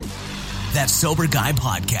That Sober Guy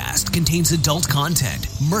podcast contains adult content,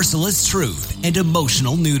 merciless truth, and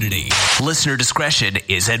emotional nudity. Listener discretion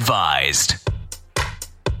is advised.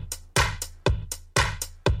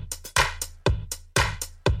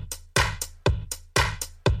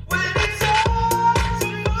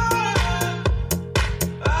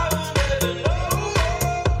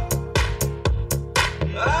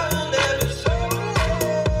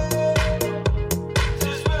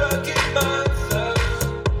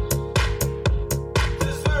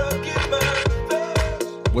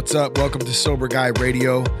 What's up? Welcome to Sober Guy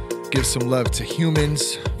Radio. Give some love to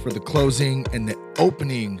Humans for the closing and the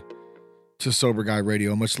opening to Sober Guy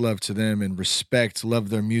Radio. Much love to them and respect. Love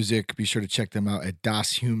their music. Be sure to check them out at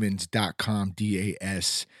dashumans.com,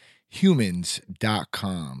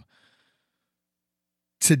 dashumans.com.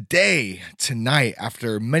 Tonight,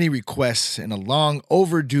 after many requests and a long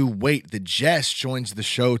overdue wait, the Jess joins the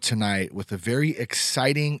show tonight with a very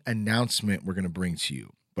exciting announcement we're going to bring to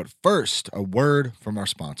you. But first, a word from our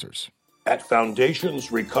sponsors. At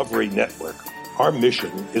Foundations Recovery Network, our mission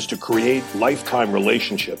is to create lifetime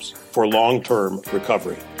relationships for long-term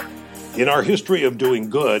recovery. In our history of doing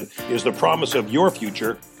good is the promise of your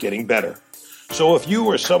future getting better. So if you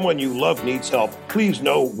or someone you love needs help, please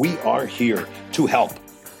know we are here to help.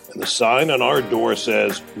 And the sign on our door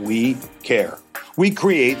says, "We care." We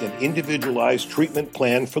create an individualized treatment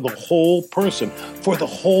plan for the whole person, for the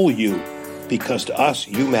whole you. Because to us,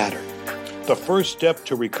 you matter. The first step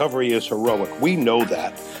to recovery is heroic. We know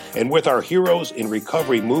that. And with our Heroes in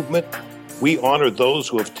Recovery movement, we honor those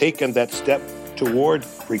who have taken that step toward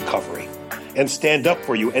recovery and stand up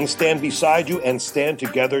for you and stand beside you and stand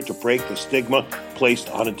together to break the stigma placed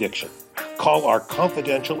on addiction. Call our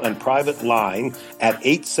confidential and private line at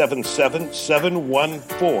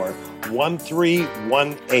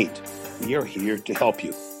 877-714-1318. We are here to help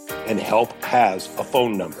you. And help has a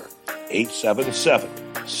phone number.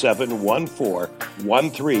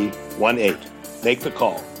 877-714-1318. Make the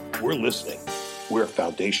call. We're listening. We're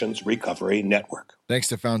Foundations Recovery Network. Thanks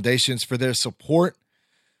to Foundations for their support.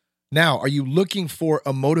 Now, are you looking for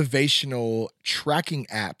a motivational tracking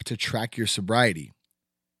app to track your sobriety?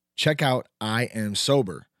 Check out I Am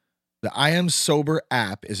Sober. The I Am Sober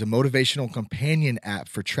app is a motivational companion app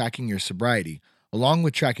for tracking your sobriety. Along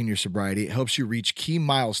with tracking your sobriety, it helps you reach key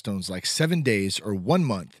milestones like 7 days or 1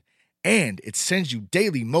 month. And it sends you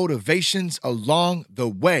daily motivations along the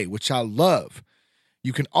way, which I love.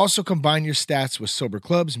 You can also combine your stats with sober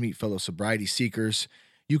clubs, meet fellow sobriety seekers.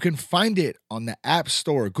 You can find it on the App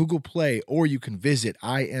Store, Google Play, or you can visit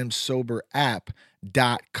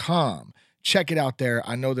iamsoberapp.com. Check it out there.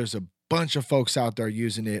 I know there's a bunch of folks out there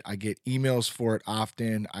using it. I get emails for it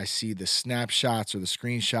often. I see the snapshots or the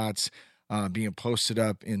screenshots being posted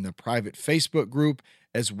up in the private Facebook group,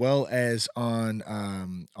 as well as on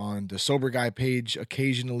the Sober Guy page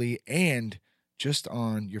occasionally, and just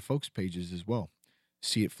on your folks' pages as well.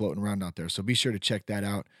 See it floating around out there. So be sure to check that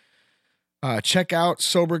out. Check out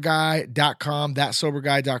soberguy.com,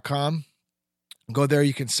 thatsoberguy.com. Go there.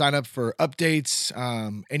 You can sign up for updates,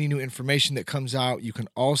 any new information that comes out. You can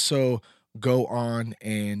also go on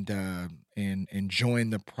and join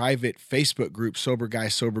the private Facebook group, Sober Guy,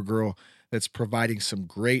 Sober Girl, that's providing some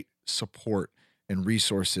great support and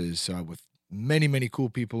resources with many, many cool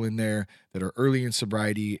people in there that are early in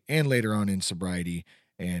sobriety and later on in sobriety.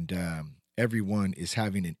 And everyone is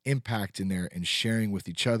having an impact in there and sharing with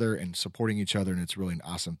each other and supporting each other. And it's really an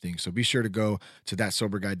awesome thing. So be sure to go to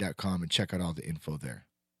thatsoberguy.com and check out all the info there.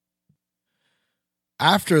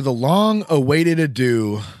 After the long awaited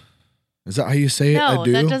adieu, is that how you say it? No,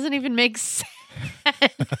 adieu? that doesn't even make sense.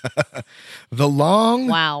 The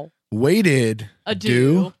long waited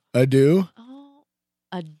adieu. Oh,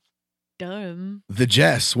 dumb. The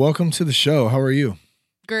Jess, welcome to the show. How are you?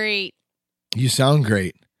 Great. You sound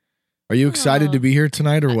great. Are you excited to be here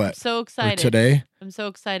tonight or what? I'm so excited. Or today? I'm so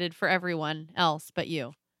excited for everyone else but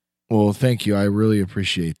you. Well, thank you. I really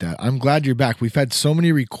appreciate that. I'm glad you're back. We've had so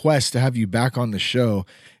many requests to have you back on the show.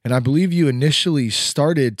 And I believe you initially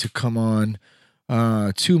started to come on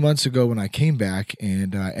 2 months ago when I came back,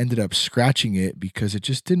 and ended up scratching it because it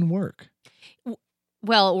just didn't work.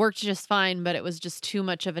 Well, it worked just fine, but it was just too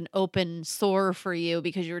much of an open sore for you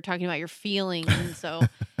because you were talking about your feelings, and so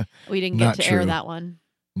we didn't get to air that one.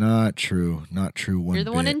 Not true. Not true one You're the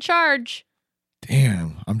bit. one in charge.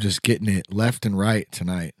 Damn, I'm just getting it left and right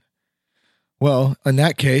tonight. Well, in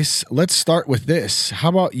that case, let's start with this. How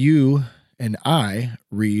about you and I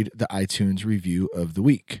read the iTunes review of the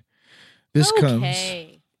week? This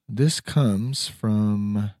comes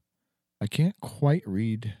from, I can't quite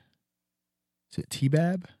read. Is it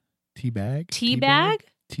T-Bab? T-Bag? T-Bag?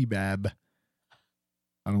 T-Bab.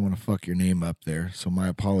 I don't want to fuck your name up there, so my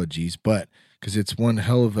apologies. But because it's one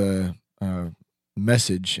hell of a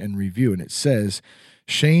message and review, and it says,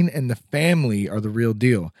 Shane and the family are the real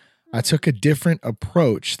deal. I took a different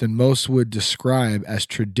approach than most would describe as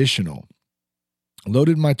traditional.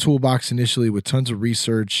 Loaded my toolbox initially with tons of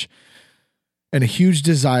research and a huge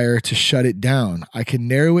desire to shut it down. I can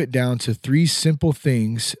narrow it down to 3 simple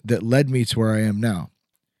things that led me to where I am now.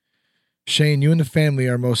 Shane, you and the family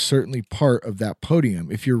are most certainly part of that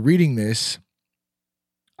podium. If you're reading this,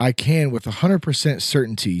 I can with 100%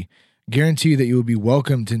 certainty guarantee that you will be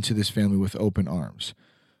welcomed into this family with open arms.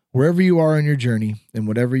 Wherever you are on your journey and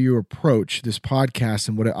whatever you approach, this podcast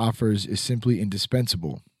and what it offers is simply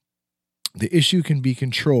indispensable. The issue can be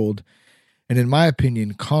controlled and, in my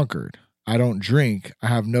opinion, conquered. I don't drink. I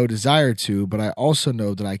have no desire to, but I also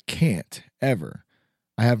know that I can't ever.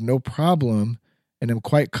 I have no problem and am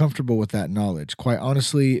quite comfortable with that knowledge. Quite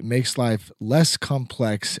honestly, it makes life less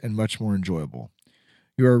complex and much more enjoyable.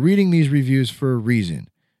 You are reading these reviews for a reason.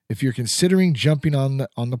 If you're considering jumping on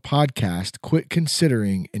the podcast, quit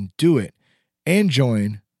considering and do it, and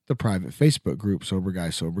join the private Facebook group, Sober Guy,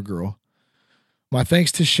 Sober Girl. My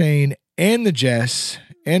thanks to Shane and the Jess,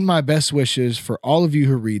 and my best wishes for all of you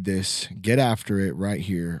who read this. Get after it right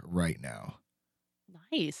here, right now.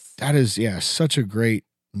 Nice. That is, such a great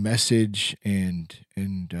message and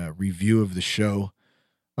review of the show.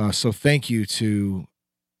 So thank you to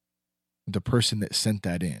the person that sent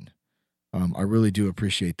that in. I really do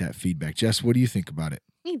appreciate that feedback. Jess, what do you think about it?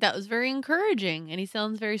 I think that was very encouraging, and he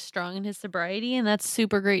sounds very strong in his sobriety, and that's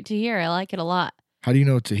super great to hear. I like it a lot. How do you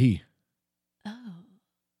know it's a he? Oh,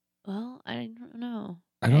 well, I don't know.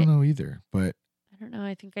 I don't know either, but I don't know.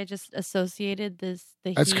 I think I just associated this.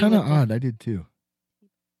 That's kind of odd. I did too.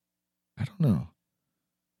 I don't know.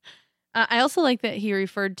 I also like that he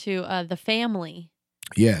referred to the family.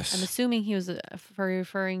 Yes. I'm assuming he was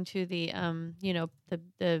referring to the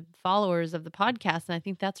the followers of the podcast, and I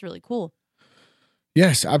think that's really cool.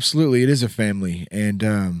 Yes, absolutely. It is a family, and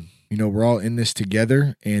we're all in this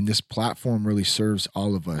together, and this platform really serves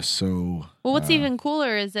all of us. So, well, what's even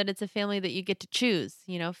cooler is that it's a family that you get to choose.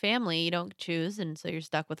 Family you don't choose, and so you're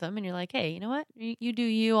stuck with them, and you're like, hey, you know what? You do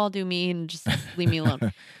you, I'll do me, and just leave me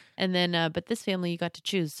alone. And then, but this family you got to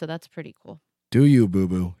choose, so that's pretty cool. Do you, boo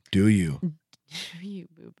boo? Do you? You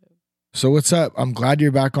boo boo. So what's up? I'm glad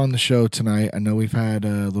you're back on the show tonight. I know we've had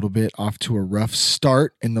a little bit off to a rough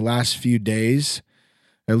start in the last few days.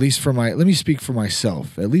 At least let me speak for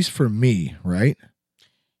myself. At least for me, right?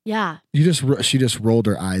 Yeah. She just rolled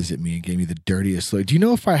her eyes at me and gave me the dirtiest look. Do you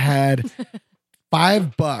know if I had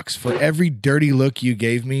 $5 for every dirty look you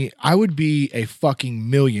gave me, I would be a fucking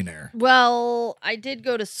millionaire. Well, I did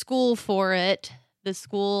go to school for it. The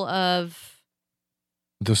school of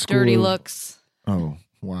dirty looks. Oh,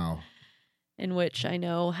 wow. In which I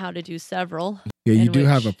know how to do several. Yeah, you do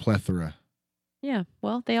have a plethora. Yeah,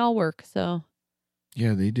 well, they all work, so.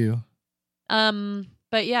 Yeah, they do.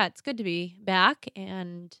 But yeah, it's good to be back,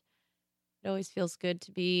 and it always feels good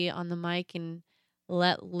to be on the mic and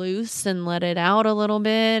let loose and let it out a little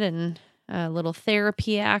bit, and a little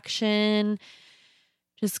therapy action.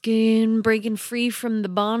 Just breaking free from the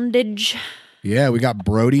bondage. Yeah, we got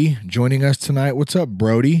Brody joining us tonight. What's up,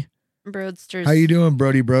 Brody? Broadsters. How you doing,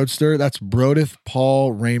 Brody Broadster? That's Brodeth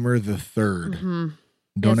Paul Raymer the third. Mm-hmm.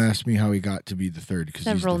 Don't ask me how he got to be the third, because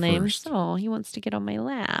he's the names. First. Oh, he wants to get on my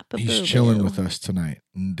lap. He's chilling with us tonight.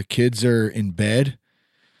 And the kids are in bed.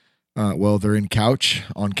 Well, they're on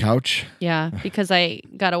couch. Yeah, because I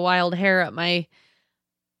got a wild hair up my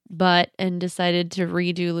butt and decided to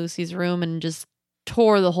redo Lucy's room and just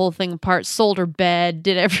tore the whole thing apart, sold her bed,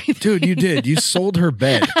 did everything. Dude, you did. You sold her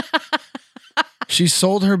bed. She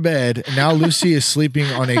sold her bed. And now Lucy is sleeping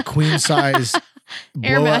on a queen size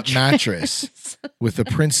blow-up mattress with a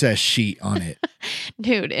princess sheet on it.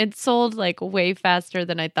 Dude, it sold like way faster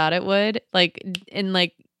than I thought it would. Like in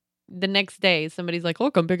like the next day, somebody's like,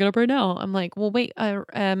 "Oh, come pick it up right now." I'm like, "Well, wait,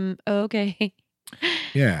 okay."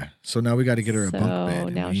 Yeah. So now we got to get her a bunk bed. So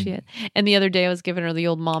now she had. And the other day I was giving her the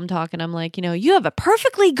old mom talk, and I'm like, you have a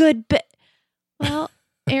perfectly good bed. Well,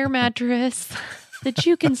 air mattress that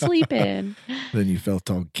you can sleep in. Then you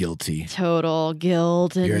felt all guilty. Total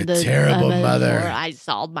guilt. You're a terrible mother. I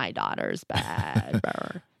sold my daughter's bed.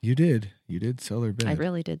 You did. You did sell her bed. I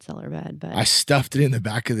really did sell her bed, but I stuffed it in the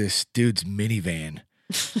back of this dude's minivan.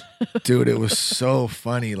 Dude, it was so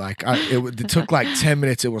funny. Like it took like 10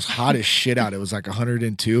 minutes. It was hot as shit out. It was like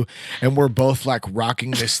 102. And we're both like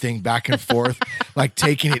rocking this thing back and forth, like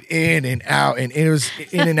taking it in and out. And it was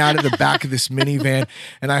in and out of the back of this minivan.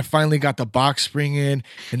 And I finally got the box spring in.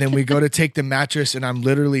 And then we go to take the mattress, and I'm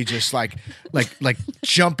literally just like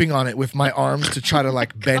jumping on it with my arms to try to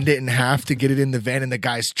like bend it in half to get it in the van. And the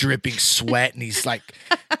guy's dripping sweat, and he's like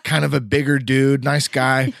kind of a bigger dude, nice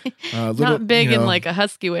guy. Not big in like a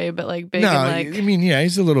husky way, but like big in like... I mean, yeah,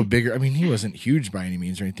 he's a little bigger. I mean, he wasn't huge by any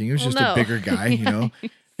means or anything. He was just a bigger guy, you know?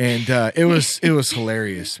 And it was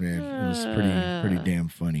hilarious, man. It was pretty damn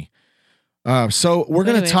funny. So we're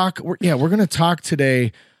going to talk. We're going to talk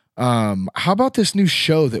today. How about this new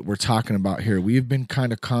show that we're talking about here? We've been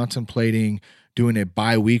kind of contemplating doing a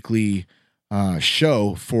bi-weekly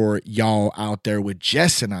show for y'all out there with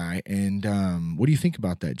Jess and I. And what do you think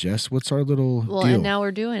about that, Jess? What's our little deal? And now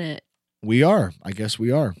we're doing it. We are. I guess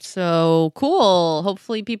we are. So cool.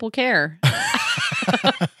 Hopefully people care.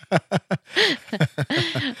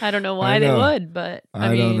 I don't know why they would, but I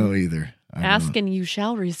mean, don't know either. Ask and you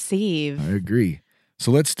shall receive. I agree.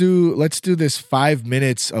 So let's do this 5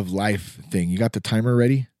 minutes of life thing. You got the timer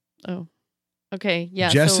ready? Oh, okay. Yeah.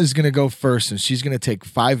 Jess is going to go first, and she's going to take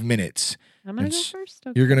 5 minutes. I'm going to go first.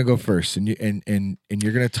 Okay. You're going to go first, and you're going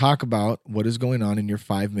to talk about what is going on in your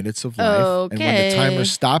 5 minutes of life. Okay. And when the timer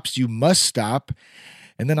stops, you must stop,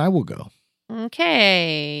 and then I will go.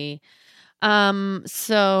 Okay.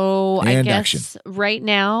 So and I guess action. Right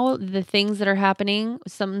now, the things that are happening,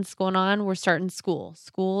 something's going on. We're starting school.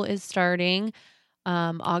 School is starting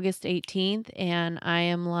August 18th, and I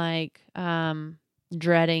am like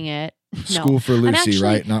dreading it. School for Lucy,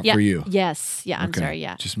 right? Not for you. Yes. Yeah. I'm sorry.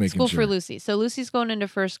 Yeah. Just making School sure. for Lucy. So Lucy's going into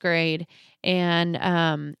first grade, and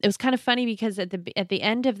it was kind of funny because at the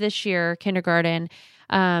end of this year, kindergarten,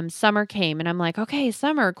 summer came, and I'm like, okay,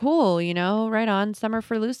 summer, cool, you know, right on, summer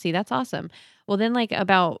for Lucy. That's awesome. Well, then like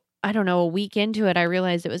about, I don't know, a week into it, I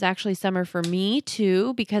realized it was actually summer for me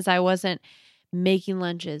too, because I wasn't making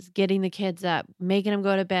lunches, getting the kids up, making them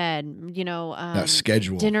go to bed, you know, that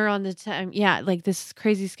schedule, dinner on the time. Yeah. Like this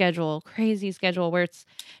crazy schedule where it's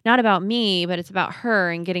not about me, but it's about her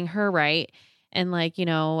and getting her right. And like, you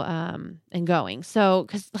know, and going. So,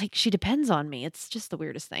 cause like she depends on me. It's just the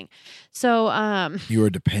weirdest thing. So, you are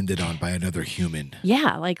depended on by another human.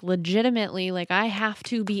 Yeah. Like legitimately, like I have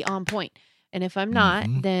to be on point. And if I'm not,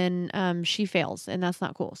 then, she fails, and that's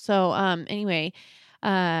not cool. So, anyway,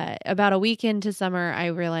 about a week into summer, I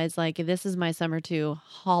realized like this is my summer to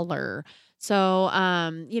holler. So,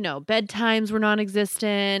 you know, bedtimes were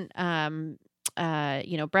non-existent.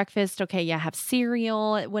 You know, breakfast. Okay. Yeah. Have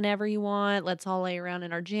cereal whenever you want. Let's all lay around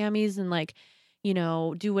in our jammies and like, you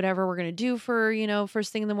know, do whatever we're going to do for, you know,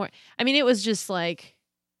 first thing in the morning. I mean, it was just like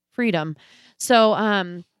freedom.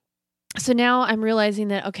 So, so now I'm realizing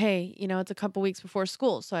that, okay, you know, it's a couple weeks before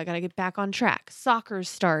school, so I got to get back on track. Soccer's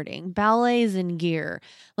starting, ballet's in gear.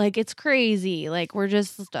 Like it's crazy. Like we're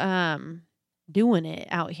just, doing it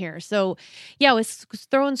out here. So yeah, I was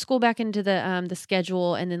throwing school back into the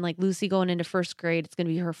schedule, and then like Lucy going into first grade, it's going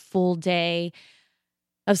to be her full day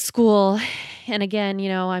of school. And again, you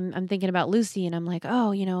know, I'm thinking about Lucy, and I'm like,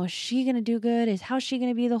 oh, you know, is she going to do good? How's she going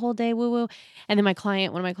to be the whole day? Woo woo. And then one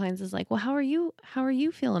of my clients is like, well, how are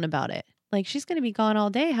you feeling about it? Like she's going to be gone all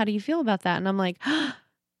day. How do you feel about that? And I'm like, I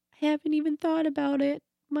haven't even thought about it.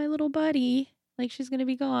 My little buddy, like she's going to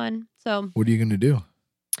be gone. So what are you going to do?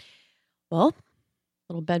 Well,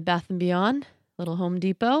 little Bed Bath & Beyond, little Home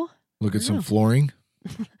Depot. Look at some flooring.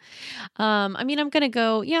 I mean, I'm going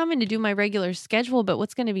to do my regular schedule, but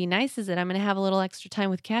what's going to be nice is that I'm going to have a little extra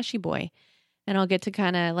time with Cashy Boy, and I'll get to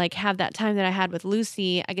kind of like have that time that I had with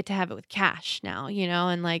Lucy. I get to have it with Cash now, you know,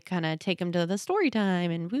 and like kind of take him to the story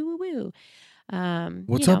time and woo, woo, woo.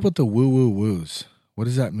 What's up with the woo, woo, woos? What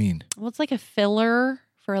does that mean? Well, it's like a filler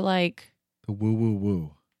for like the woo, woo,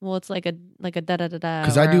 woo. Well, it's like a da da da da.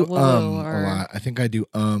 Because I do a lot. I think I do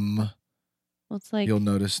Well, it's like you'll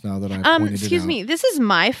notice now that I pointed excuse it out. me. This is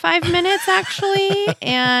my 5 minutes actually,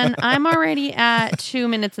 and I'm already at 2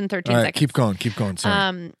 minutes and 13 All right, seconds. Keep going.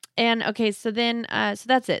 Sorry. And okay, so then so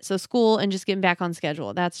that's it. So school and just getting back on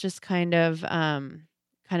schedule. That's just kind of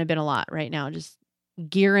been a lot right now. Just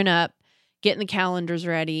gearing up, getting the calendars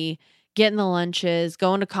ready, getting the lunches,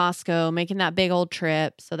 going to Costco, making that big old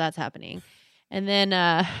trip. So that's happening. And then,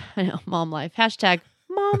 I know, mom life,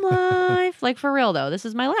 #mom life. Like for real though, this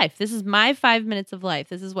is my life. This is my 5 minutes of life.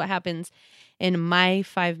 This is what happens in my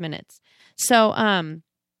 5 minutes. So, and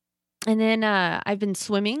then, I've been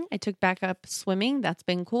swimming. I took back up swimming. That's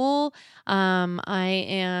been cool. I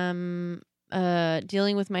am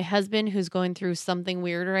dealing with my husband who's going through something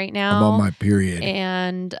weird right I'm now. on my period.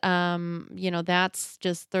 And, that's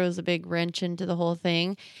just throws a big wrench into the whole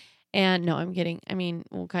thing. And no, I'm kidding. I mean,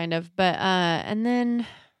 well, kind of. But, and then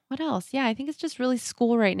what else? Yeah, I think it's just really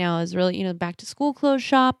school right now is really, back to school clothes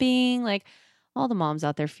shopping. Like all the moms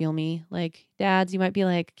out there feel me. Like dads, you might be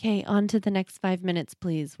like, okay, on to the next 5 minutes,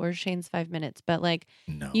 please. Where's Shane's 5 minutes? But like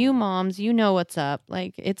No. you moms, you know what's up.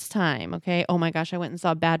 Like it's time. Okay. Oh my gosh. I went and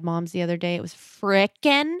saw Bad Moms the other day. It was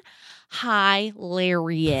frickin'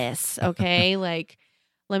 hilarious. Okay. Like,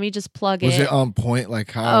 let me just plug Was it. it on point like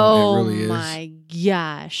how it really is? Oh my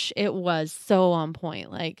gosh. It was so on point.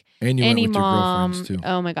 Like And you any went with your mom. girlfriends too.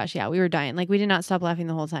 Oh my gosh. Yeah. We were dying. Like we did not stop laughing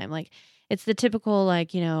the whole time. Like it's the typical,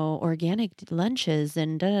 like, organic lunches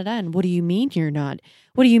and da-da-da. And what do you mean you're not?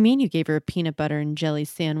 What do you mean you gave her a peanut butter and jelly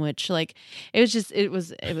sandwich? Like it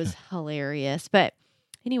was hilarious. But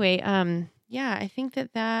anyway, yeah, I think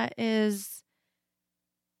that is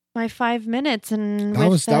my 5 minutes, and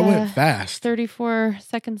that went fast. 34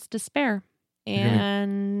 seconds to spare.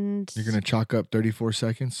 And You're gonna chalk up 34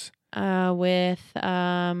 seconds. With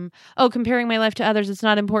comparing my life to others, it's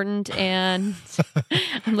not important, and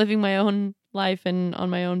I'm living my own life and on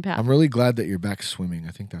my own path. I'm really glad that you're back swimming.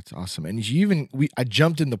 I think that's awesome. And I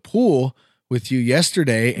jumped in the pool with you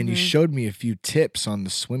yesterday, and you showed me a few tips on the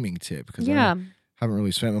swimming tip because I haven't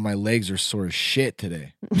really swam, and my legs are sore as shit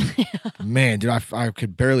today. Man, dude, I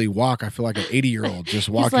could barely walk. I feel like an 80-year-old just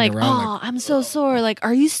walking He's like, around. Oh, I'm so sore. Like,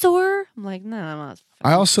 are you sore? I'm like, no, I'm not.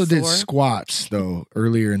 I also did sore. Squats though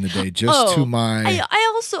earlier in the day, just to my.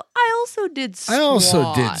 I also did squats. I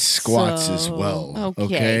also did squats as well.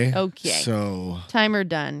 Okay. So timer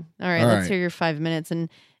done. All right, let's hear your 5 minutes, and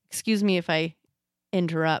excuse me if I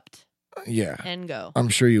interrupt. Yeah, and go. I'm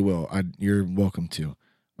sure you will. You're welcome to.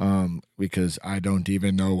 Because I don't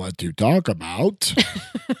even know what to talk about.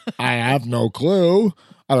 I have no clue.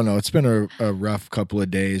 I don't know. It's been a rough couple of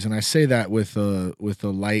days, and I say that with a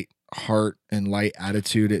light heart and light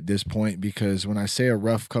attitude at this point, because when I say a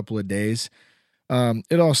rough couple of days,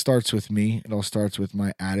 it all starts with me. It all starts with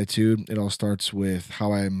my attitude. It all starts with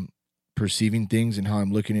how I'm perceiving things and how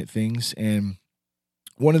I'm looking at things. And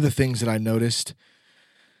one of the things that I noticed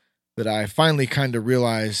that I finally kind of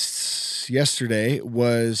realized yesterday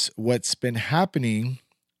was what's been happening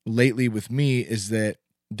lately with me is that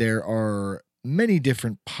there are many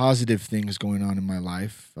different positive things going on in my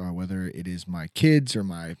life, whether it is my kids or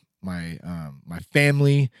my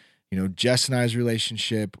family, Jess and I's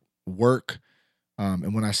relationship, work.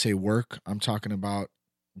 And when I say work, I'm talking about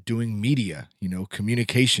doing media,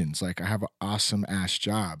 communications. Like I have an awesome ass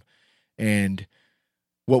job. And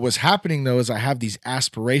what was happening though is I have these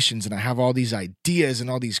aspirations and I have all these ideas and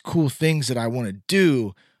all these cool things that I want to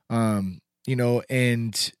do,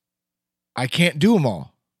 and I can't do them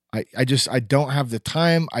all. I don't have the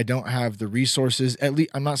time. I don't have the resources. At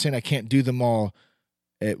least I'm not saying I can't do them all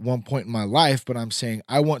at one point in my life, but I'm saying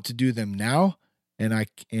I want to do them now.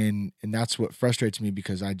 And that's what frustrates me,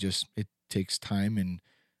 because it takes time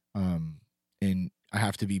and I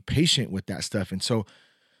have to be patient with that stuff. And so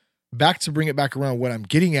back to bring it back around, what I'm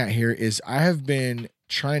getting at here is I have been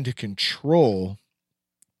trying to control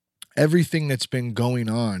everything that's been going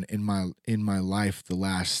on in my life the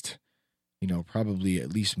last, probably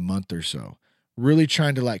at least month or so. Really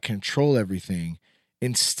trying to control everything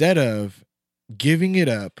instead of giving it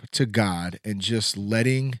up to God and just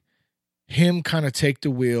letting Him kind of take the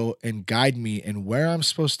wheel and guide me. And where I'm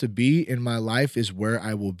supposed to be in my life is where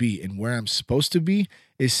I will be. And where I'm supposed to be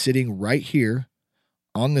is sitting right here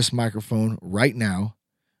on this microphone right now,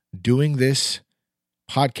 doing this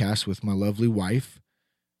podcast with my lovely wife.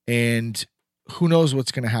 And who knows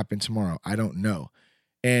what's going to happen tomorrow? I don't know.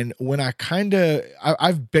 And when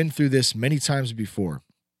I've been through this many times before,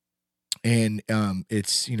 and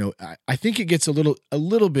it's, I think it gets a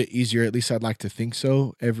little bit easier. At least I'd like to think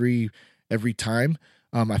so every time.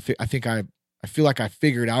 I feel like I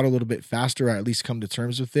figured out a little bit faster, or at least come to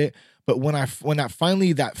terms with it. But when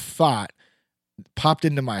that thought popped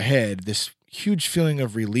into my head, this huge feeling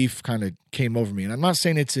of relief kind of came over me. And I'm not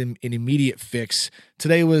saying it's an immediate fix.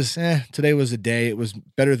 Today was a day. It was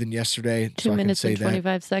better than yesterday. 2 minutes and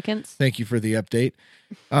 25 seconds. Thank you for the update.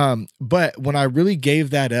 But when I really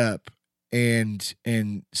gave that up and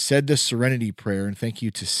said the serenity prayer, and thank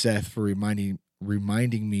you to Seth for reminding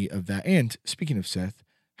me of that. And speaking of Seth,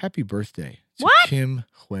 happy birthday to What? Kim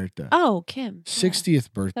Huerta. Oh, Kim.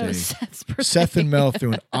 60th birthday. That was Seth's birthday. Seth and Mel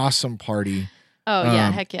threw an awesome party. Oh, yeah,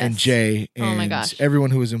 heck yes. And Jay and oh my gosh, everyone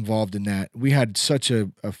who was involved in that. We had such a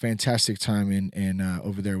fantastic time in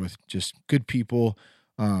over there with just good people,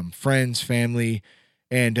 friends, family.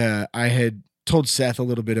 And I had told Seth a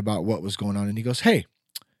little bit about what was going on, and he goes, "Hey,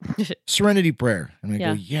 serenity prayer." And I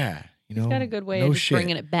go, "Yeah, you know, He's got a good way no of just shit.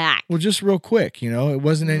 bringing it back. Well, just real quick, you know, it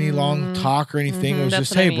wasn't any long talk or anything. It was that's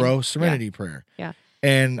just, what I hey, mean. bro, serenity prayer." Yeah.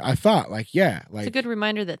 And I thought, like, yeah, like It's a good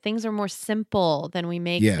reminder that things are more simple than we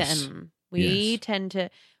make Yes. them. We tend to,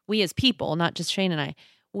 we as people, not just Shane and I,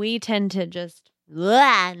 we tend to just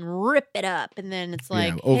and rip it up. And then it's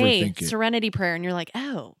like, hey, overthink it. serenity prayer. And you're like,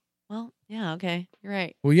 oh, well, yeah, okay. You're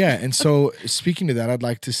right. Well, yeah. And so speaking to that, I'd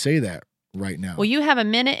like to say that right now. Well, you have a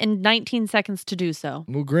minute and 19 seconds to do so.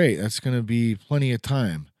 Well, great. That's going to be plenty of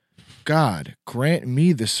time. God, grant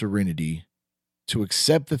me the serenity to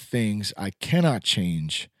accept the things I cannot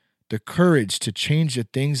change, the courage to change the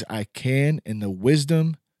things I can, and the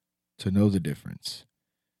wisdom to know the difference.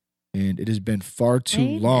 And it has been far too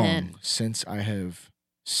Amen. long since I have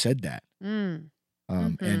said that and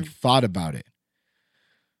thought about it.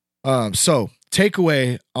 So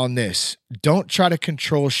takeaway on this, don't try to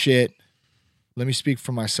control shit. Let me speak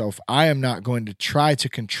for myself. I am not going to try to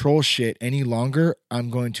control shit any longer. I'm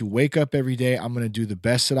going to wake up every day. I'm going to do the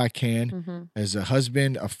best that I can as a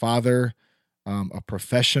husband, a father, a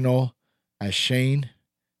professional, as Shane.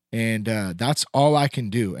 And that's all I can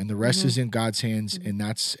do. And the rest is in God's hands. And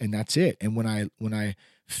that's it. And when I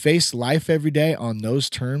face life every day on those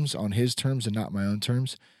terms, on his terms and not my own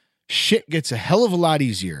terms, shit gets a hell of a lot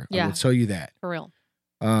easier. Yeah. I will tell you that. For real.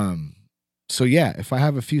 So yeah, if I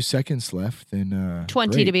have a few seconds left, then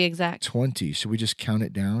 20 great. to be exact. 20. Should we just count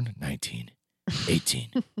it down? 19, 18,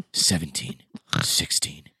 17,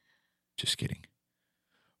 16. Just kidding.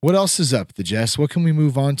 What else is up, the Jess? What can we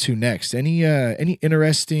move on to next? Any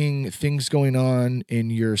interesting things going on in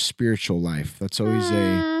your spiritual life? That's always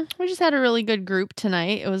We just had a really good group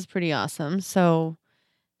tonight. It was pretty awesome. So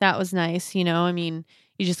that was nice. You know, I mean,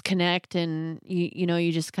 you just connect and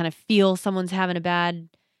you just kind of feel someone's having a bad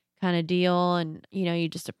kind of deal. And, you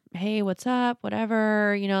just, hey, what's up?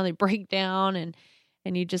 Whatever, they break down and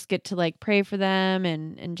you just get to like pray for them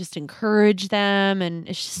and just encourage them. And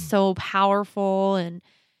it's just so powerful. And,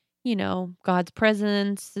 God's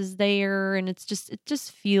presence is there and it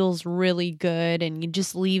just feels really good. And you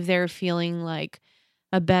just leave there feeling like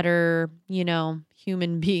a better,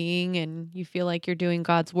 human being. And you feel like you're doing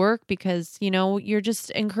God's work because, you're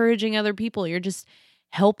just encouraging other people. You're just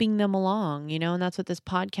helping them along, and that's what this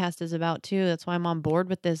podcast is about too. That's why I'm on board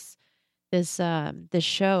with this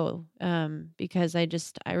show. Because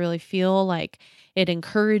I really feel like it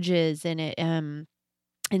encourages and it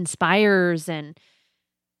inspires and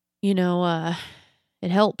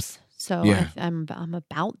it helps. So Yeah. I'm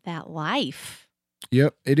about that life.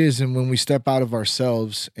 Yep, it is. And when we step out of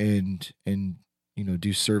ourselves and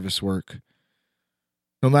do service work,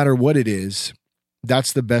 no matter what it is,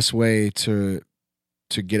 that's the best way to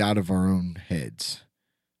get out of our own heads.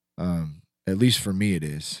 At least for me it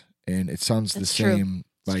is. And it sounds That's the true. same.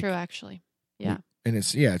 It's Like, true, actually. Yeah. and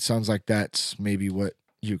it sounds like that's maybe what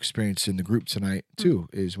you experienced in the group tonight too,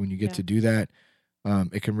 is when you get to do that,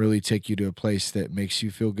 it can really take you to a place that makes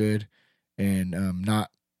you feel good and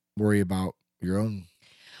not worry about your own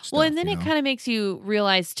stuff. Well, and then it kind of makes you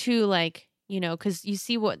realize too, like, because you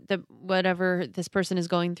see whatever this person is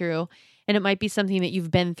going through, and it might be something that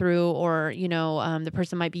you've been through, or the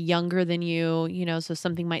person might be younger than you, so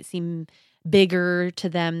something might seem bigger to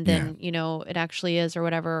them than it actually is, or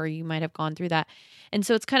whatever, or you might have gone through that. And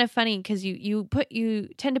so it's kind of funny because you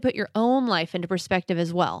tend to put your own life into perspective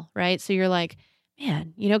as well, right? So you're like,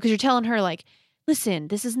 man, because you're telling her like, listen,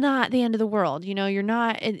 this is not the end of the world. You're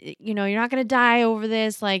not going to die over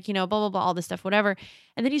this, like, blah, blah, blah, all this stuff, whatever.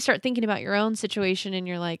 And then you start thinking about your own situation and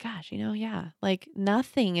you're like, gosh, yeah, like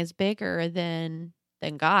nothing is bigger than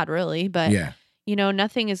God, really. But,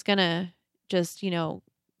 nothing is going to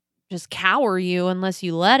just cower you unless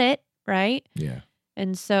you let it, right? Yeah.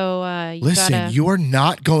 And so listen, you're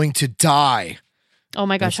not going to die. Oh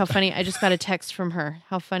my gosh, how funny. I just got a text from her.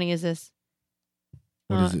 How funny is this?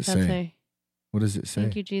 What does it say? What does it say?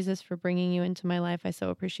 Thank you, Jesus, for bringing you into my life. I so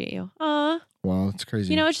appreciate you. Aw. Wow, it's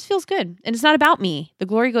crazy. It just feels good. And it's not about me. The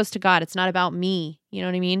glory goes to God. It's not about me. You know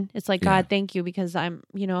what I mean? It's like, God, thank you because I'm,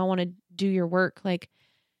 I want to do your work. Like,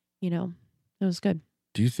 it was good.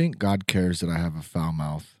 Do you think God cares that I have a foul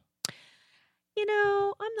mouth?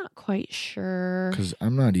 I'm not quite sure. Because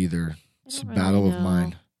I'm not either. It's a don't battle really of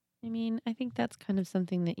mine. I mean, I think that's kind of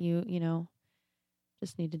something that you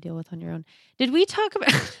just need to deal with on your own. Did we talk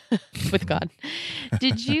about with God?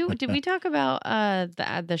 Did we talk about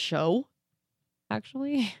the show?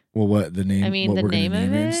 Actually, well, what the name? I mean, what the we're gonna name of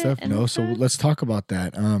name it and it stuff. and No, stuff? so let's talk about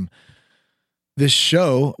that. This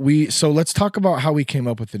show, let's talk about how we came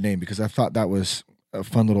up with the name because I thought that was a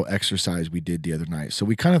fun little exercise we did the other night. So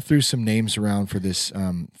we kind of threw some names around for this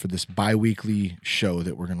bi-weekly show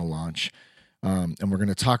that we're going to launch. And we're going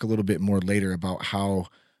to talk a little bit more later about how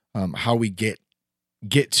we get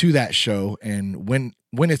to that show and when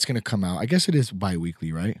it's going to come out. I guess it is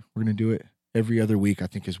bi-weekly, right? We're going to do it every other week, I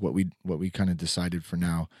think is what we kind of decided for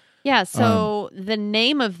now. Yeah, so the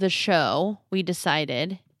name of the show we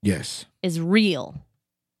decided is Reel.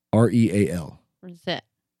 REAL. What is it?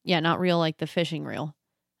 Yeah, not reel like the fishing reel.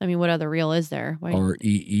 I mean, what other reel is there?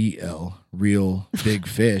 REEL. Real Big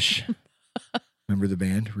Fish. Remember the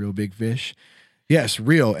band, Real Big Fish? Yes,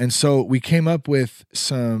 Reel. And so we came up with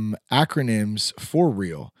some acronyms for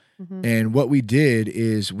Reel. Mm-hmm. And what we did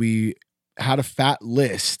is we had a fat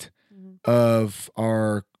list of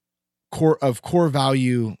our core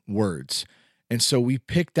value words. And so we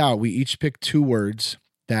each picked 2 words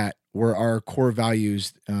that were our core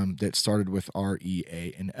values that started with R, E,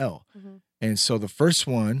 A, and L. Mm-hmm. And so the first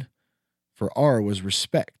one for R was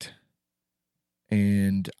respect.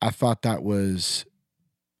 And I thought that's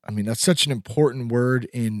such an important word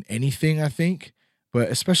in anything, I think, but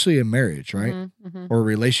especially a marriage, right? Mm-hmm, mm-hmm. Or a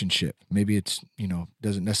relationship. Maybe it's,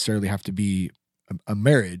 doesn't necessarily have to be a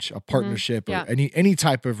marriage, a partnership, or any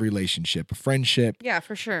type of relationship, a friendship. Yeah,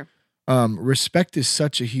 for sure. Respect is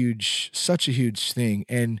such a huge thing.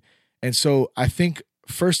 And so I think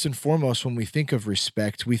first and foremost, when we think of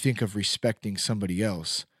respect, we think of respecting somebody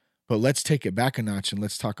else. But let's take it back a notch and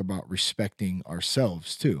let's talk about respecting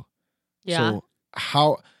ourselves too. Yeah. So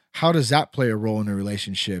how does that play a role in a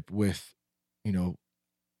relationship with, we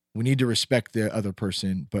need to respect the other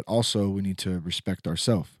person, but also we need to respect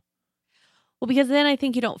ourselves. Well, because then I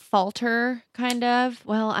think you don't falter, kind of.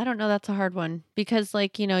 Well, I don't know. That's a hard one because,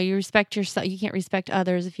 you respect yourself. You can't respect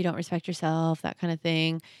others if you don't respect yourself, that kind of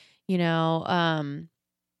thing, and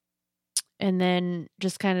then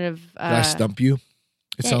just kind of. Did I stump you?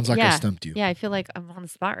 It sounds like I stumped you. Yeah, I feel like I'm on the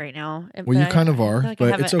spot right now. Well, you kind of are,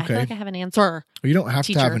 but it's okay. I feel like I have an answer. Well, you don't have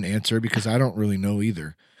to have an answer because I don't really know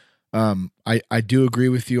either. I do agree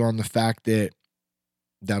with you on the fact that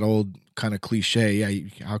old kind of cliche.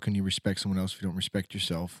 Yeah, how can you respect someone else if you don't respect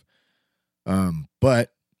yourself?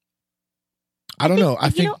 But I don't know. I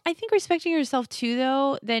think respecting yourself too,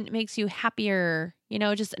 though, then makes you happier.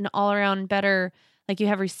 Just an all around better. Like you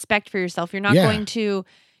have respect for yourself. You're not going to,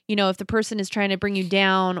 if the person is trying to bring you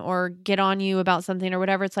down or get on you about something or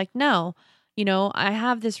whatever, it's like, no, I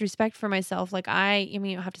have this respect for myself. Like you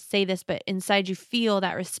don't have to say this, but inside you feel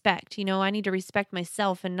that respect. I need to respect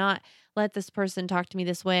myself and not let this person talk to me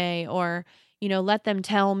this way or, let them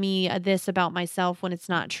tell me this about myself when it's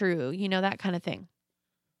not true, that kind of thing.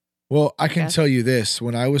 Well, I can tell you this,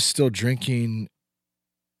 when I was still drinking,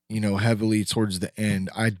 heavily towards the end,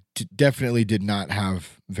 I definitely did not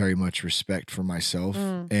have very much respect for myself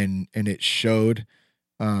and it showed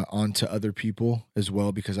onto other people as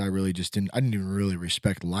well, because I really just didn't even really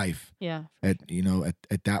respect life. Yeah. At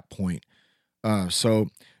that point. So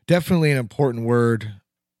definitely an important word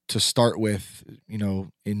to start with,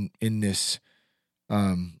 in this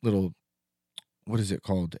little, what is it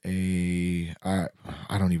called? I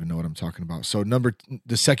don't even know what I'm talking about. So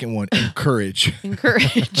the second one, encourage.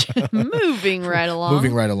 Encourage. Moving right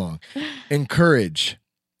along. Encourage.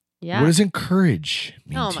 Yeah. What does encourage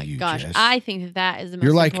mean to you? Oh my gosh. Jess? I think that is the most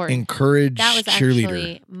You're like important. Encourage that was cheerleader.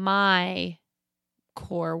 Actually my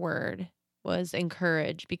core word was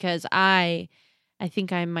encourage, because I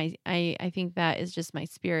think that is just my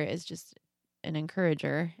spirit is just an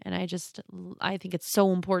encourager. And I think it's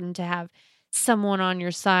so important to have someone on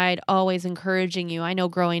your side always encouraging you. I know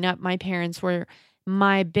growing up, my parents were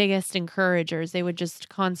my biggest encouragers. They would just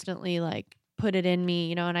constantly put it in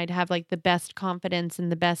me, and I'd have the best confidence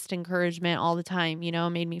and the best encouragement all the time,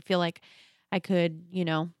 made me feel like I could,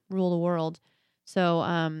 rule the world. So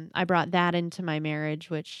I brought that into my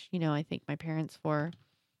marriage, which, I thank my parents for.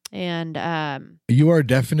 And you are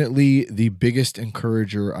definitely the biggest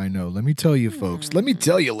encourager I know. Let me tell you, folks. Let me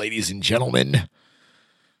tell you, ladies and gentlemen.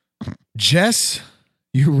 Jess,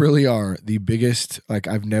 you really are the biggest.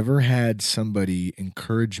 I've never had somebody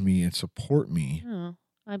encourage me and support me. Oh,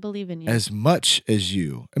 I believe in you. As much as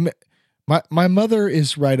you. My mother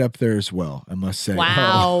is right up there as well, I must say.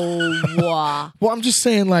 Wow. Well, I'm just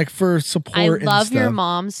saying, for support and stuff. I love your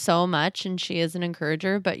mom so much, and she is an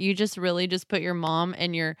encourager, but you just really just put your mom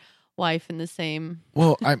and your wife in the same.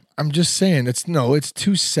 Well, I'm just saying, it's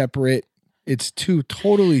two separate. It's two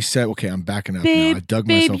totally set. Okay, I'm backing up now. I dug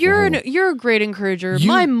myself a hole. You're a great encourager.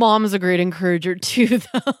 My mom's a great encourager too,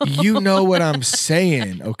 though. You know what I'm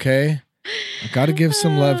saying, okay? I got to give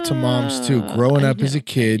some love to moms too. Growing up as a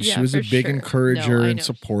kid, Yeah, she was a for big sure. encourager No, I and know.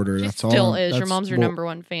 supporter. She That's still all. is. Your that's- mom's your well, number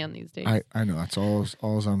one fan these days. I know. That's all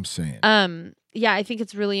I'm saying. Yeah, I think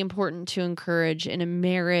it's really important to encourage in a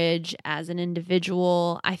marriage as an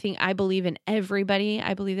individual. I believe in everybody.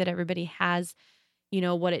 I believe that everybody has,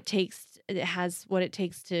 what it takes. It has what it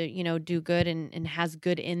takes to, do good and has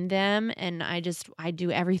good in them. And I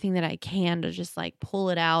do everything that I can to just like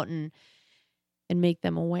pull it out and make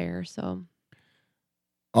them aware. So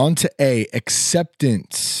On to A,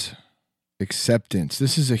 acceptance. Acceptance.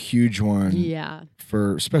 This is a huge one. yeah.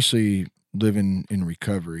 For especially living in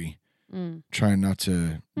recovery, trying not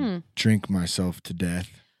to drink myself to death.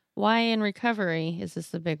 Why in recovery is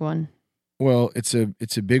this a big one? Well, it's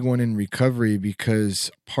a big one in recovery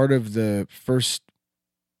because part of the first,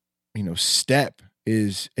 step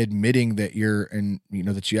is admitting that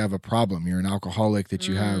that you have a problem. You're an alcoholic, that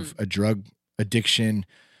you have a drug addiction,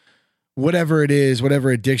 whatever it is, whatever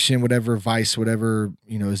addiction, whatever vice, whatever,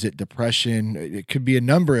 is it depression? It could be a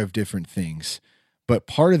number of different things. But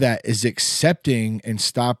part of that is accepting and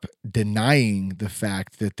stop denying the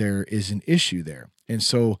fact that there is an issue there. And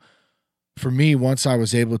so for me, once I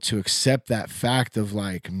was able to accept that fact of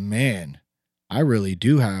like, man, I really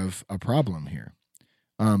do have a problem here.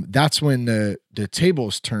 That's when the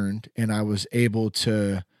tables turned and I was able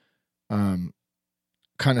to kind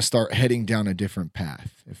of start heading down a different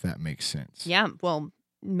path, if that makes sense. Yeah. Well,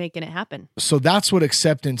 making it happen. So that's what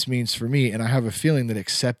acceptance means for me. And I have a feeling that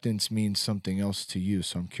acceptance means something else to you.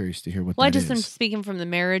 So I'm curious to hear what that is. Well, I just am speaking from the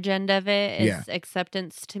marriage end of it.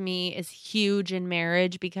 Acceptance to me is huge in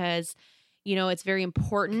marriage because, it's very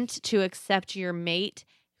important to accept your mate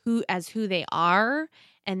who they are,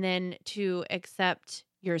 and then to accept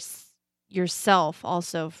yourself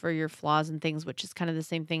also for your flaws and things, which is kind of the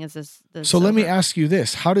same thing as this. So let me ask you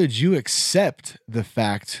this. How did you accept the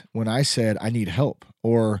fact when I said I need help,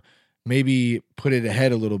 or maybe put it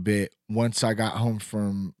ahead a little bit once I got home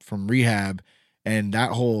from rehab and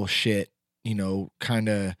that whole shit, kind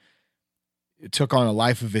of took on a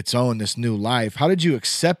life of its own, this new life? How did you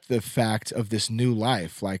accept the fact of this new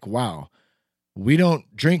life? Like, wow, we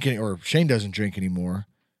don't drink or Shane doesn't drink anymore.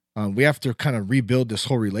 We have to kind of rebuild this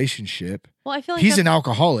whole relationship. Well, I feel like he's an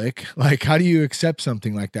alcoholic. Like, how do you accept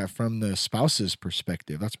something like that from the spouse's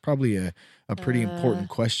perspective? That's probably a pretty important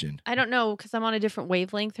question. I don't know, because I'm on a different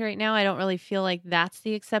wavelength right now. I don't really feel like that's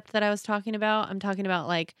the accept that I was talking about. I'm talking about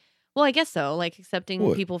like, well, I guess so, like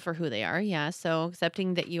accepting people for who they are. Yeah. So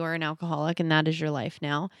accepting that you are an alcoholic and that is your life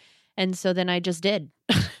now. And so then I just did.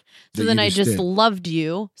 I just loved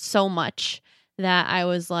you so much that I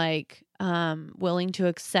was like, willing to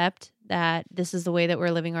accept that this is the way that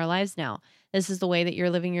we're living our lives now. This is the way that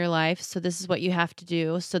you're living your life. So this is what you have to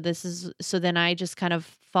do. So then I just kind of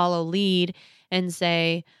follow lead and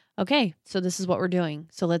say, okay, so this is what we're doing.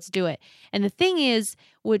 So let's do it. And the thing is,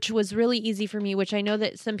 which was really easy for me, which I know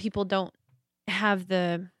that some people don't have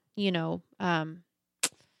the, I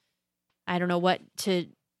don't know what to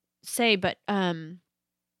say, but,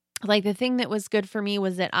 like the thing that was good for me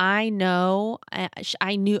was that I knew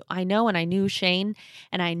Shane,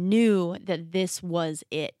 and I knew that this was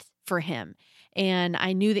it for him. And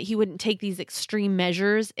I knew that he wouldn't take these extreme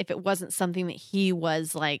measures if it wasn't something that he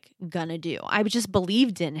was like gonna do. I just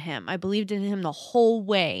believed in him. I believed in him the whole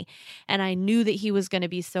way. And I knew that he was gonna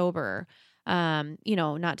be sober. Not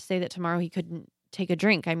to say that tomorrow he couldn't take a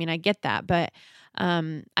drink. I mean, I get that, but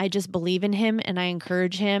I just believe in him and I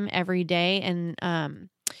encourage him every day. And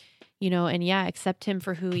accept him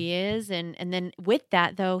for who he is. And then with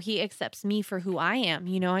that, though, he accepts me for who I am.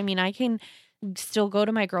 I can still go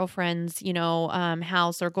to my girlfriend's,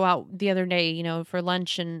 house or go out the other day, for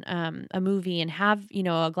lunch and a movie and have,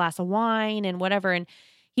 a glass of wine and whatever. And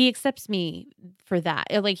he accepts me for that.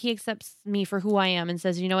 Like he accepts me for who I am and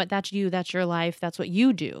says, you know what, that's you, that's your life. That's what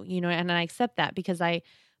you do, and I accept that because I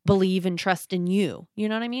believe and trust in you. You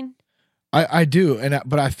know what I mean? I do.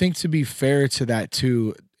 But I think to be fair to that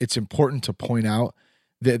too, it's important to point out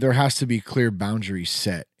that there has to be clear boundaries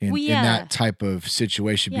set in that type of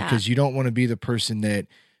situation because you don't want to be the person that,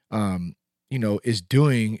 is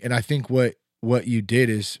doing. And I think what you did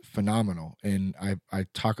is phenomenal. And I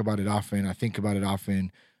talk about it often. I think about it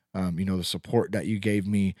often. The support that you gave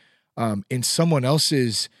me, in someone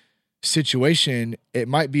else's situation, it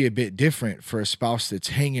might be a bit different for a spouse that's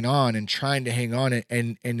hanging on and trying to hang on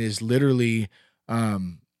and is literally,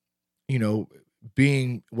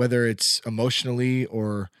 being, whether it's emotionally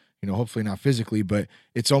or, hopefully not physically, but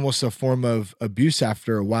it's almost a form of abuse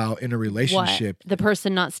after a while in a relationship. What? The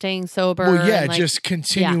person not staying sober. Well, yeah, just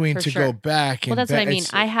continuing to go back. Well, that's what I mean.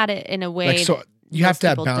 I had it in a way. You have to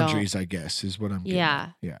have people don't. boundaries, I guess, is what I'm getting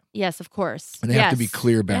at. Yeah. Yes, of course. And they have to be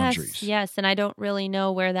clear boundaries. Yes. And I don't really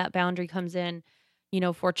know where that boundary comes in.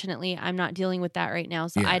 Fortunately, I'm not dealing with that right now.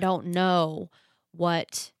 So I don't know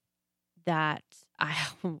what that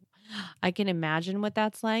I can imagine what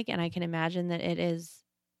that's like. And I can imagine that it is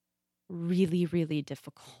really, really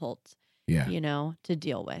difficult. To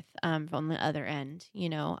deal with on the other end,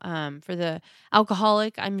 for the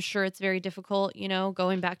alcoholic, I'm sure it's very difficult,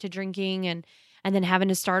 going back to drinking and then having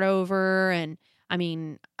to start over. And I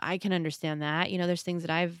mean, I can understand that, there's things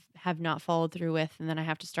that have not followed through with, and then I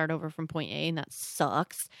have to start over from point A, and that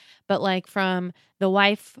sucks. But like from the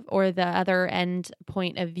wife or the other end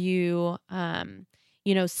point of view,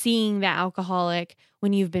 seeing the alcoholic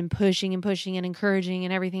when you've been pushing and pushing and encouraging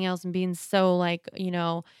and everything else and being so like,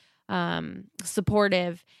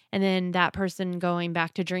 supportive, and then that person going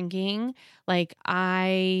back to drinking, like,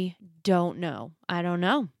 I don't know.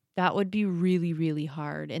 That would be really, really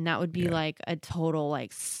hard. And that would be like a total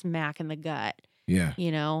like smack in the gut. Yeah.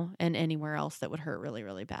 And anywhere else that would hurt really,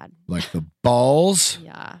 really bad. Like the balls.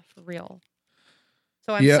 Yeah, for real.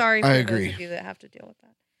 So I'm sorry for those of you that have to deal with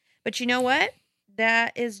that. But you know what?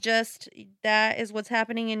 That is what's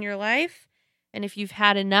happening in your life. And if you've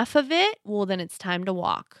had enough of it, well, then it's time to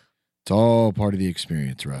walk. It's all part of the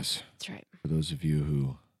experience, Russ. That's right. For those of you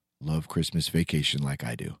who love Christmas Vacation like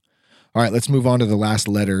I do. All right, let's move on to the last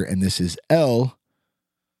letter, and this is L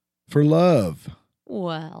for love.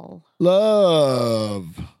 Well.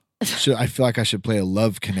 Love. I feel like I should play a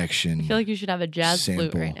Love Connection. I feel like you should have a jazz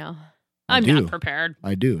flute right now. I'm not prepared.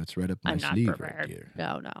 I do. It's right up my sleeve. I'm not prepared. Right here.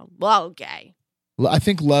 No. Well, okay. I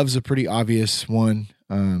think love's a pretty obvious one.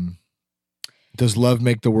 Does love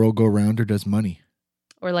make the world go round, or does money?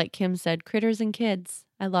 Or like Kim said, critters and kids.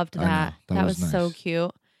 I loved that. That was nice. So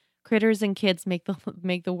cute. Critters and kids make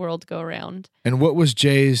the world go round. And what was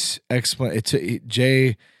Jay's explanation?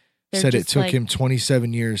 Jay said it took him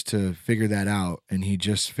 27 years to figure that out, and he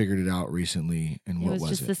just figured it out recently. And what was it? It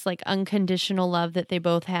was just this like unconditional love that they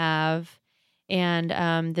both have,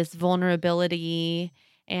 and this vulnerability,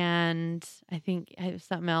 and I think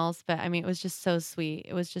something else. But I mean, it was just so sweet.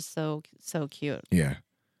 It was just so cute. Yeah.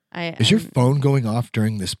 Is your phone going off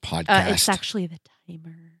during this podcast? It's actually the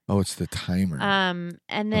timer. Oh, it's the timer.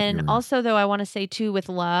 And then also, though, I want to say, too, with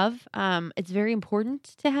love, it's very important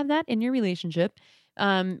to have that in your relationship,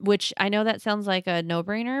 which I know that sounds like a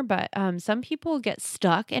no-brainer, but some people get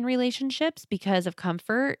stuck in relationships because of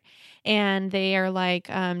comfort, and they are like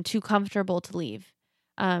too comfortable to leave.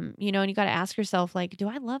 And you got to ask yourself, like, do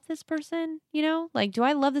I love this person? Like, do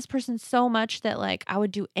I love this person so much that like I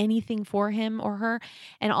would do anything for him or her?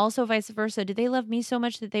 And also vice versa. Do they love me so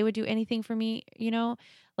much that they would do anything for me?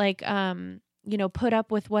 Like, put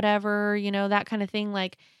up with whatever, that kind of thing.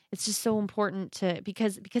 Like, it's just so important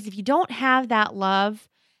because if you don't have that love,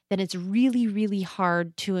 then it's really, really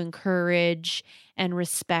hard to encourage and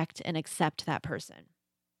respect and accept that person.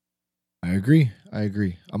 I agree. I'm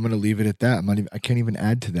going to leave it at that. I can't even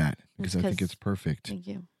add to that because I think it's perfect. Thank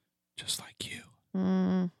you. Just like you.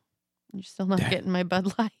 You're still not getting my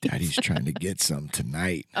Bud Light. Daddy's trying to get some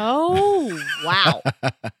tonight. Oh, wow.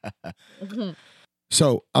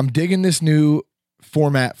 So I'm digging this new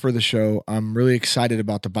format for the show. I'm really excited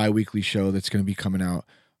about the bi-weekly show that's going to be coming out.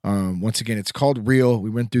 Once again, it's called Real. We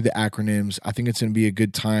went through the acronyms. I think it's going to be a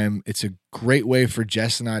good time. It's a great way for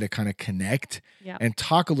Jess and I to kind of connect and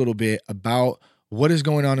talk a little bit about what is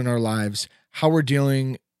going on in our lives, how we're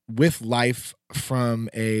dealing with life from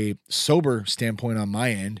a sober standpoint on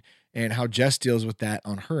my end, and how Jess deals with that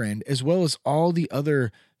on her end, as well as all the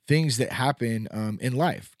other things that happen in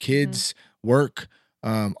life, kids, work,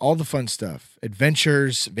 all the fun stuff,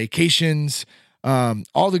 adventures, vacations,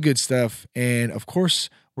 all the good stuff. And of course,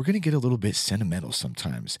 we're going to get a little bit sentimental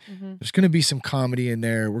sometimes. There's going to be some comedy in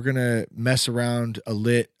there. We're going to mess around a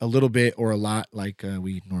little bit or a lot like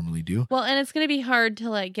we normally do. Well, and it's going to be hard to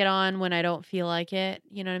like get on when I don't feel like it.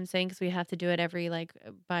 You know what I'm saying? Because we have to do it every like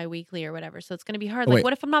bi-weekly or whatever. So it's going to be hard. Like,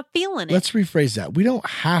 what if I'm not feeling it? Let's rephrase that. We don't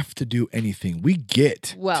have to do anything. We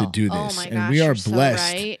get to do this. Oh my gosh, and we are blessed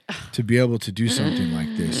so right. to be able to do something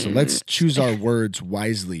like this. So let's choose our words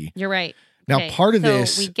wisely. You're right. Now, part of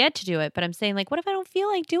this... we get to do it, but I'm saying, like, what if I don't feel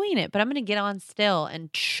like doing it? But I'm going to get on still and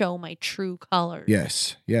show my true colors.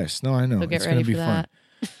 Yes. No, I know. So it's going to be fun.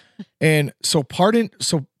 And so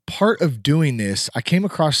part of doing this, I came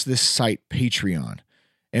across this site, Patreon.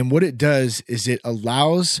 And what it does is it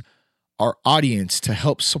allows our audience to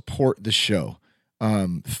help support the show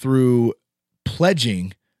through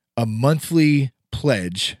pledging a monthly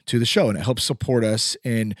pledge to the show, and it helps support us.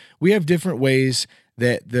 And we have different ways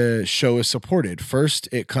that the show is supported. First,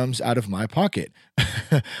 it comes out of my pocket,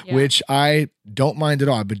 Yeah. which I don't mind at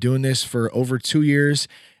all. I've been doing this for over 2 years,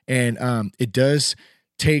 and it does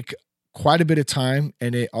take quite a bit of time,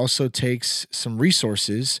 and it also takes some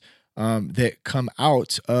resources that come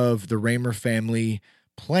out of the Raymer family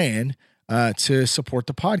plan to support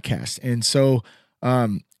the podcast. And so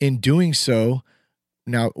in doing so,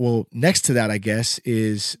 now, well, next to that, I guess,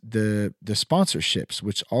 is the sponsorships,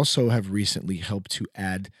 which also have recently helped to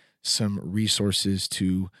add some resources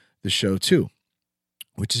to the show too,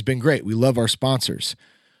 which has been great. We love our sponsors.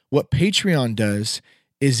 What Patreon does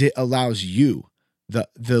is it allows you,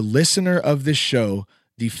 the listener of this show,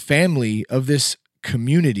 the family of this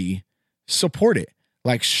community, support it.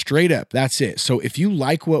 Like straight up, that's it. So if you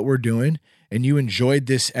like what we're doing and you enjoyed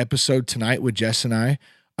this episode tonight with Jess and I,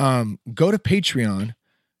 go to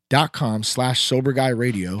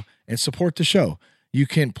patreon.com/soberguyradio and support the show. You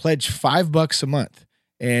can pledge $5 a month.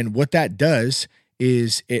 And what that does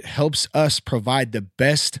is it helps us provide the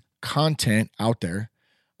best content out there.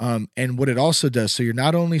 And what it also does, so you're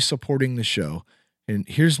not only supporting the show, and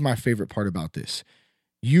here's my favorite part about this.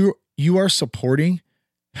 You are supporting,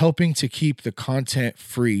 helping to keep the content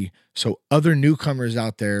free. So other newcomers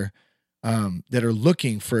out there that are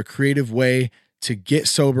looking for a creative way to get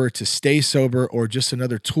sober, to stay sober, or just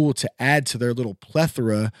another tool to add to their little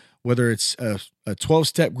plethora, whether it's a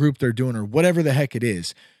 12-step group they're doing or whatever the heck it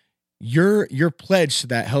is, your pledge to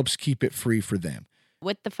that helps keep it free for them.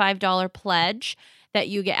 With the $5 pledge, that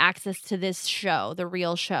you get access to this show, the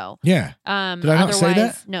real show. Yeah. Did I not say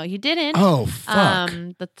that? No, you didn't. Oh, fuck.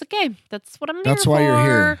 That's okay. That's what I'm here That's for. why you're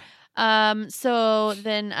here. So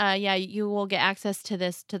then, you will get access to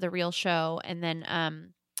this, to the real show. And then,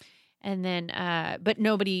 but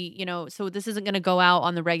nobody, so this isn't going to go out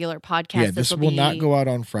on the regular podcast. Yeah, this will not go out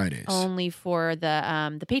on Fridays. Only for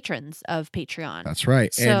the patrons of Patreon. That's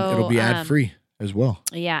right. So, and it'll be ad-free as well.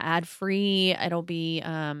 Yeah, ad-free. It'll be,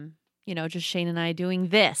 just Shane and I doing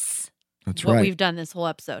this. That's what right. we've done this whole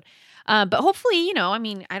episode. But hopefully,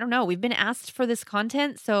 I don't know. We've been asked for this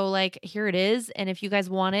content. So here it is. And if you guys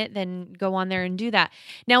want it, then go on there and do that.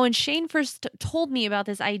 Now, when Shane first told me about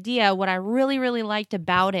this idea, what I really, really liked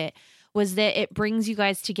about it was that it brings you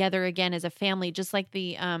guys together again as a family, just like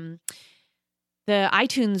the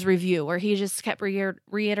iTunes review where he just kept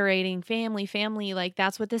reiterating family, like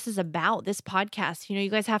that's what this is about, this podcast. You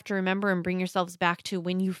guys have to remember and bring yourselves back to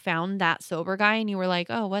when you found that sober guy and you were like,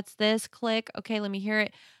 oh, what's this? Click. Okay, let me hear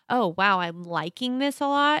it. Oh, wow, I'm liking this a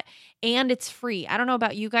lot and it's free. I don't know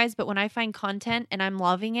about you guys, but when I find content and I'm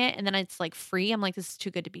loving it and then it's free, I'm like, this is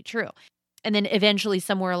too good to be true. And then eventually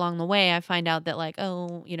somewhere along the way, I find out that I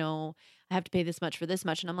have to pay this much for this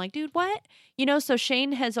much. And I'm like, dude, what? So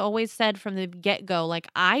Shane has always said from the get-go,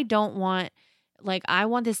 I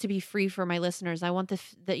want this to be free for my listeners. I want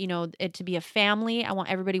it to be a family. I want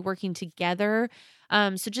everybody working together.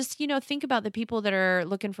 So just, think about the people that are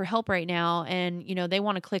looking for help right now and, they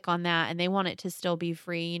want to click on that and they want it to still be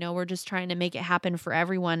free. We're just trying to make it happen for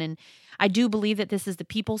everyone. And I do believe that this is the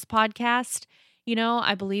people's podcast.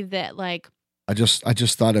 I believe that I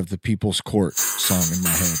just thought of the People's Court song in my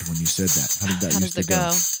head when you said that. How did that used to go?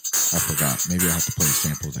 I forgot. Maybe I'll have to play a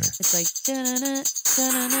sample there. It's like da-na-na,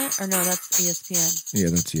 da-na-na. Or no, that's ESPN. Yeah,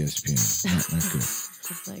 that's ESPN. Not good.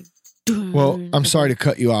 It's like well, I'm sorry to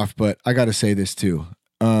cut you off, but I got to say this too.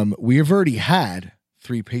 We have already had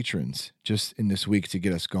 3 patrons just in this week to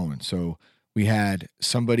get us going. So we had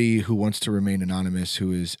somebody who wants to remain anonymous,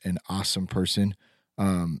 who is an awesome person,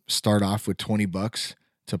 start off with $20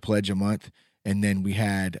 to pledge a month. And then we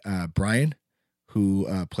had Brian, who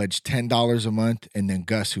pledged $10 a month, and then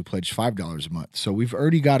Gus, who pledged $5 a month. So we've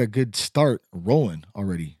already got a good start rolling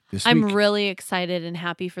already this week. I'm really excited and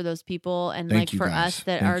happy for those people and Thank you for guys. us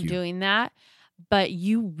that Thank are you. doing that. But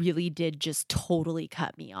you really did just totally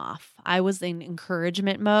cut me off. I was in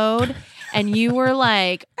encouragement mode, and you were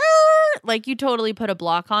like you totally put a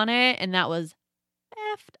block on it, and that was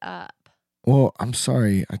effed up. Well, I'm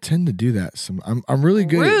sorry. I tend to do that. I'm really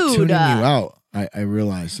good at tuning you out. I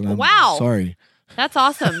realize. And I'm Wow. sorry. That's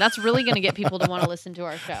awesome. That's really going to get people to want to listen to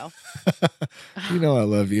our show. You know I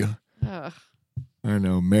love you. Ugh. I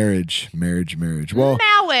know. Marriage. Well,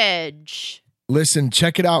 Marriage. listen,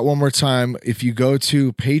 check it out one more time. If you go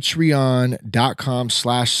to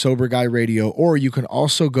patreon.com/soberguyradio, or you can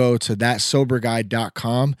also go to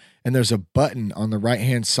thatsoberguy.com, and there's a button on the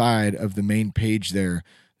right-hand side of the main page there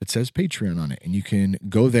that says Patreon on it. And you can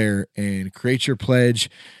go there and create your pledge,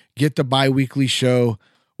 get the bi-weekly show.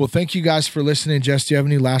 Well, thank you guys for listening. Jess, do you have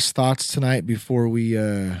any last thoughts tonight before we,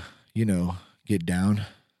 get down?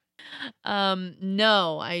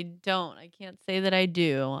 No, I don't. I can't say that I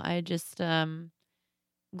do. I just,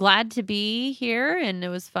 glad to be here, and it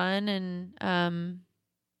was fun, and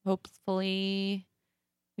hopefully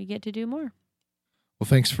we get to do more. Well,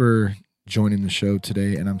 thanks for joining the show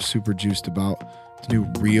today, and I'm super juiced about the new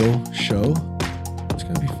Real show. It's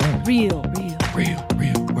going to be fun. Real.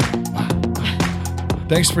 Wow.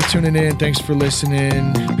 Thanks for tuning in. Thanks for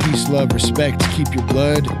listening. Peace, love, respect. Keep your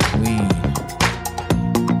blood clean.